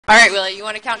Alright, Willie, you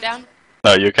want to count down?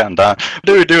 No, you count down.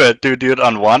 Do we do it? Do we do it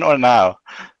on 1 or now?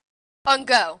 On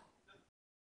go.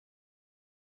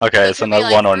 Okay, So it's on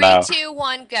 1 or now. 3, 2,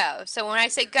 1, go. So when I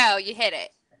say go, you hit it.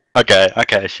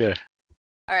 Okay, sure.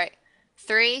 Alright.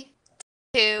 3,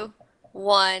 2,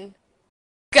 1,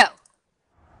 go.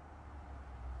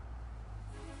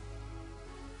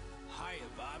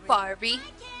 Barbie.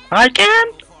 I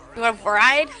can. You want to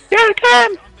ride? Yeah, I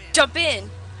can. Jump in.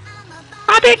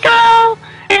 Barbie girl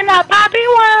in a Barbie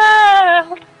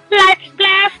world. Life's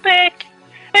plastic.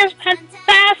 It's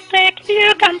fantastic.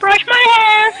 You can brush my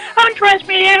hair, undress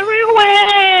me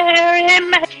everywhere.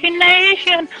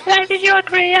 Imagination, life is your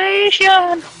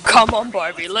creation. Come on,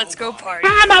 Barbie, let's go party.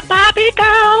 I'm a Barbie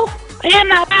girl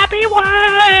in a Barbie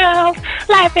world.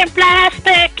 Life in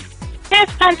plastic.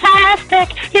 It's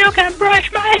fantastic. You can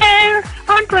brush my hair,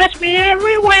 undress me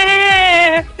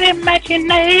everywhere.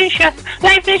 Imagination,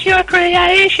 life is your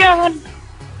creation.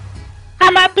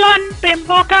 I'm a blonde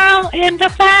bimbo girl in the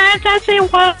fantasy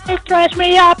world. Dress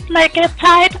me up, make it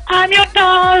tight, I'm your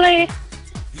dolly.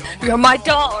 You're my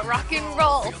doll, rock and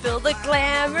roll, feel the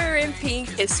glamour in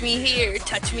pink. Kiss me here,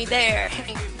 touch me there,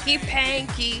 hanky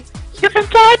panky. You can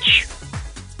touch,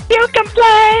 you can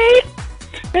play.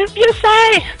 If you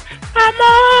say, I'm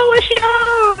always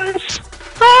yours.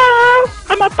 Oh,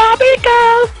 I'm a Barbie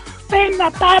girl in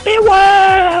a Barbie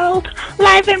world.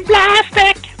 Life in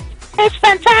plastic, it's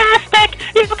fantastic.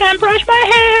 You can brush my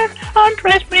hair,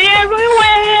 undress me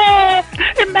everywhere.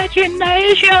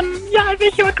 Imagination, life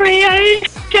is your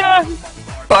creation.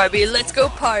 Barbie, let's go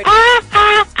party.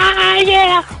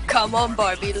 Yeah. Come on,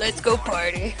 Barbie, let's go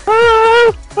party.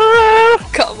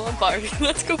 Come on, Barbie,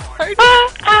 let's go party.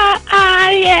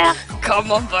 Yeah.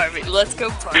 Come on, Barbie, let's go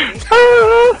party.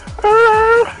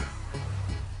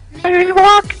 Make me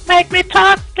walk, make me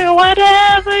talk, do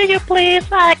whatever you please.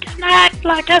 I can act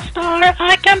like a star,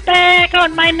 I can beg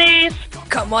on my knees.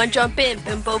 Come on, jump in,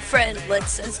 bimbo friend,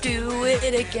 let's do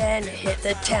it again. Hit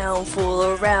the town, fool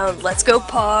around, let's go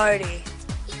party.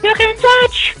 You can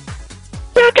touch,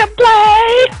 you can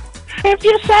play. If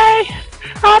you say,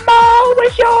 I'm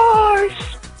always yours.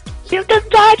 You can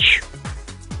touch,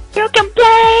 you can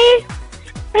play.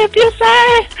 If you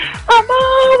say, I'm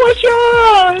always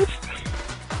yours.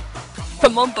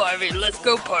 Come on, Barbie, let's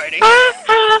go party.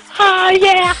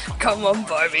 Yeah. Come on,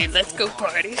 Barbie, let's go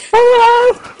party.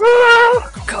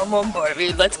 Come on,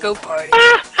 Barbie, let's go party.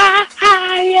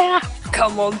 Yeah.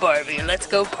 Come on, Barbie, let's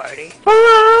go party.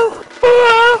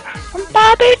 I'm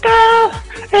Barbie girl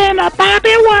in a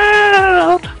Barbie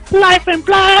world. Life in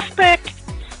plastic,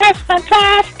 it's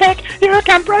fantastic. You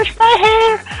can brush my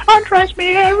hair, undress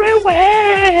me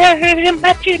everywhere.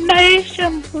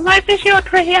 Imagination, life is your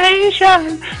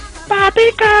creation.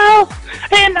 Barbie girl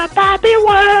in a Barbie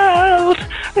world.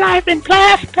 Life in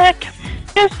plastic,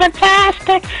 it's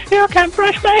fantastic. You can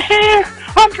brush my hair,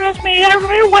 undress me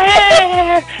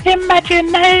everywhere.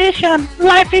 Imagination,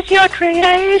 life is your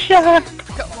creation.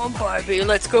 Come on, Barbie,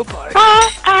 let's go party.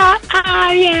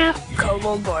 Yeah. Come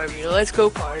on, Barbie, let's go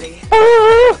party.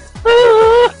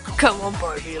 Come on,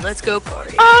 Barbie, let's go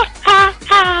party.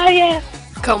 Yeah.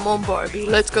 Come on, Barbie,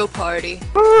 let's go party.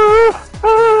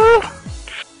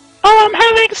 Oh, I'm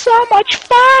having so much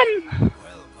fun!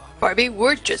 Barbie,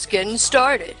 we're just getting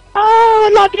started. Oh,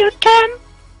 I love you, Ken.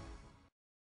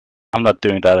 I'm not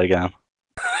doing that again.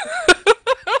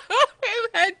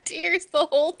 I've had tears the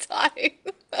whole time.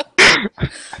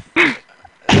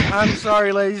 I'm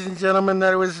sorry, ladies and gentlemen,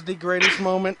 that was the greatest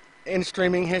moment in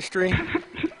streaming history. And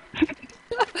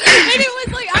it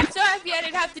was like, I'm so happy I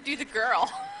didn't have to do the girl.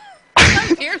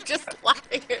 I'm here just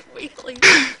laughing at Wheatley.